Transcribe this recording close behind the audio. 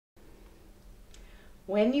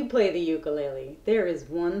When you play the ukulele, there is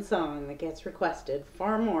one song that gets requested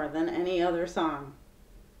far more than any other song.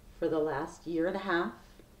 For the last year and a half,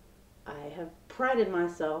 I have prided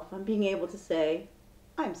myself on being able to say,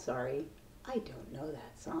 I'm sorry, I don't know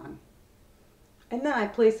that song. And then I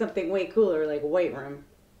play something way cooler like White Room.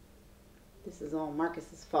 This is all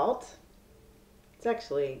Marcus's fault. It's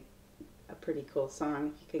actually a pretty cool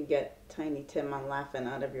song if you can get Tiny Tim on laughing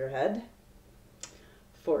out of your head.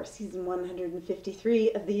 For season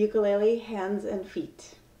 153 of the ukulele, Hands and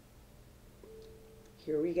Feet.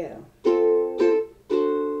 Here we go.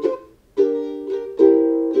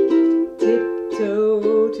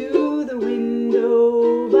 Tiptoe to the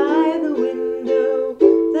window, by the window,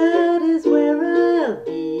 that is where I'll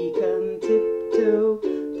be. Come tiptoe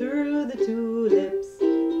through the tulips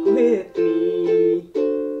with me.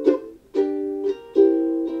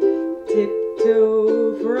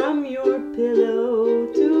 Tiptoe from your pillow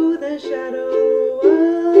to the shadow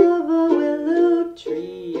of a willow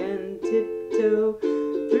tree, and tiptoe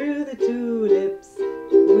through the tulips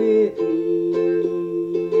with me.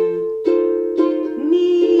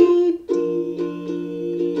 Knee deep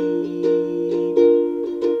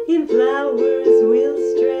in flowers we'll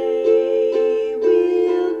stray,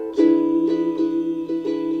 we'll keep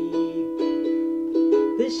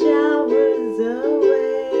the showers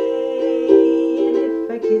away. And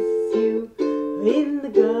if I kiss you in the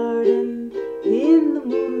garden, in the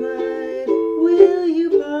moonlight, will you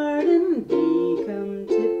pardon me? Come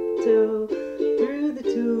tiptoe through the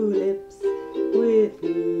tulips with me.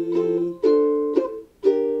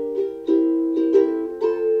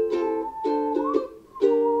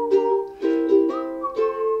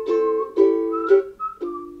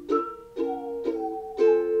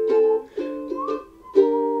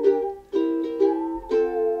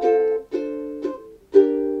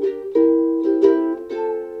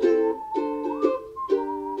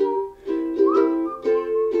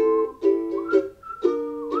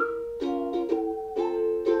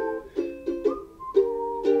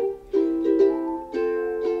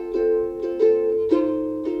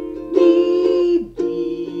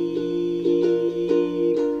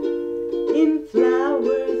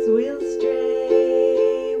 We'll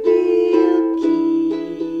stray, we'll keep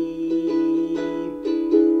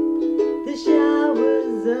the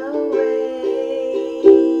showers away.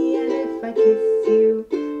 And if I kiss you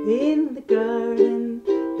in the garden,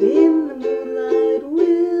 in the moonlight,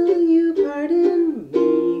 will you pardon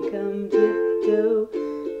me? Come tiptoe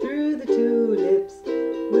through the tulips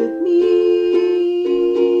with me.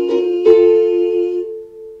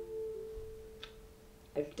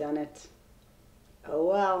 I've done it. Oh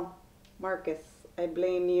well, Marcus, I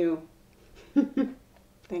blame you.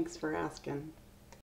 Thanks for asking.